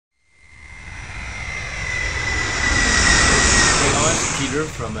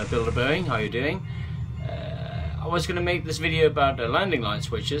Peter from Builder Boeing. How are you doing? I was going to make this video about landing line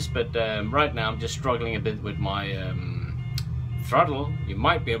switches, but right now I'm just struggling a bit with my throttle. You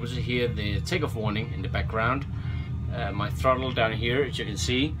might be able to hear the takeoff warning in the background. My throttle down here, as you can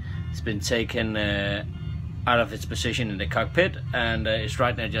see, it's been taken out of its position in the cockpit, and it's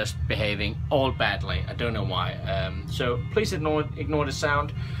right now just behaving all badly. I don't know why. So please ignore the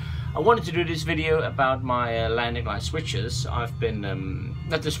sound. I wanted to do this video about my landing line switches. I've been,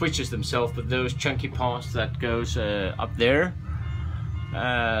 not the switches themselves, but those chunky parts that goes up there.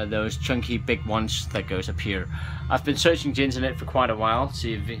 Those chunky big ones that goes up here. I've been searching the internet for quite a while,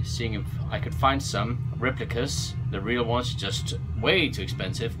 seeing if I could find some replicas. The real ones are just way too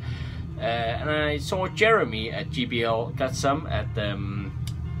expensive. And I saw Jeremy at GBL got some at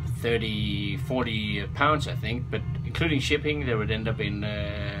 30-40 pounds, I think, but including shipping they would end up in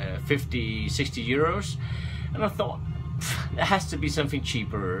 50-60 euros. And I thought there has to be something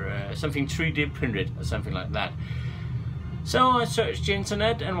cheaper, something 3D printed or something like that. So I searched the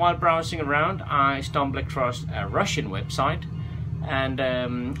internet, and while browsing around I stumbled across a Russian website, and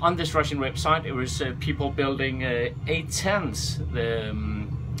on this Russian website it was people building A-10s, the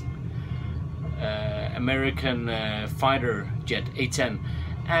American fighter jet A-10,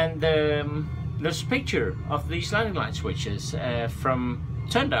 and there's a picture of these landing line switches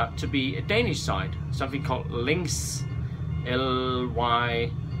turned out to be a Danish site, something called lynx,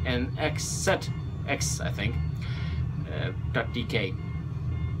 L-Y-N-X-Z, I think, .dk.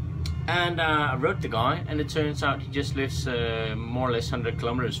 And I wrote the guy, and it turns out he just lives more or less 100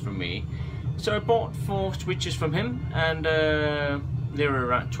 kilometers from me. So I bought 4 switches from him, and they were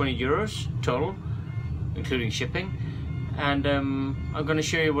around 20 euros total, including shipping. And I'm going to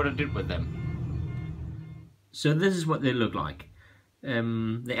show you what I did with them. So this is what they look like.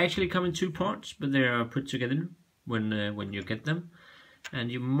 They actually come in 2 parts, but they are put together when you get them.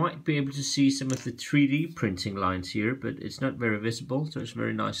 And you might be able to see some of the 3D printing lines here, but it's not very visible, so it's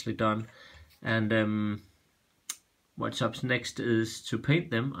very nicely done. And what's up next is to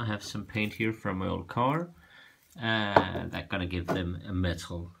paint them. I have some paint here from my old car, that's gonna give them a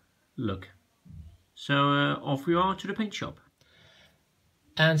metal look. So off we are to the paint shop.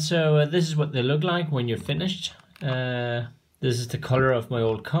 And so this is what they look like when you're finished. This is the color of my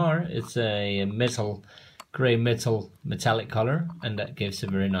old car. It's a grey metallic color, and that gives a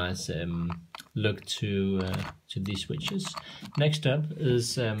very nice look to these switches. Next up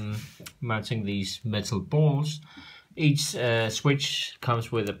is mounting these metal balls. Each switch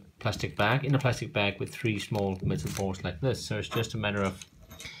comes with a plastic bag, in a plastic bag with 3 small metal balls like this. So it's just a matter of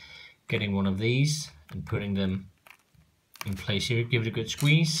getting one of these and putting them in place here. Give it a good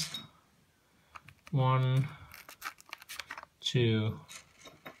squeeze. 1, 2,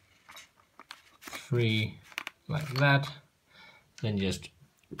 3, like that. Then just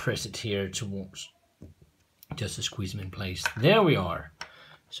press it here towards, just to squeeze them in place. There we are.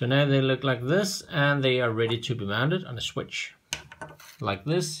 So now they look like this, and they are ready to be mounted on a switch like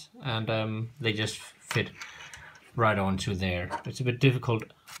this, and they just fit right onto there. It's a bit difficult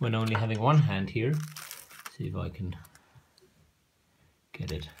when only having one hand here. See if I can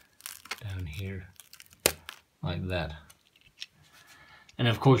get it down here like that. And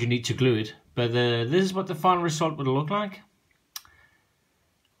of course you need to glue it, but this is what the final result would look like.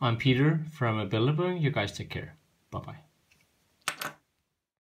 I'm Peter from Builder Boeing. You guys take care. Bye bye.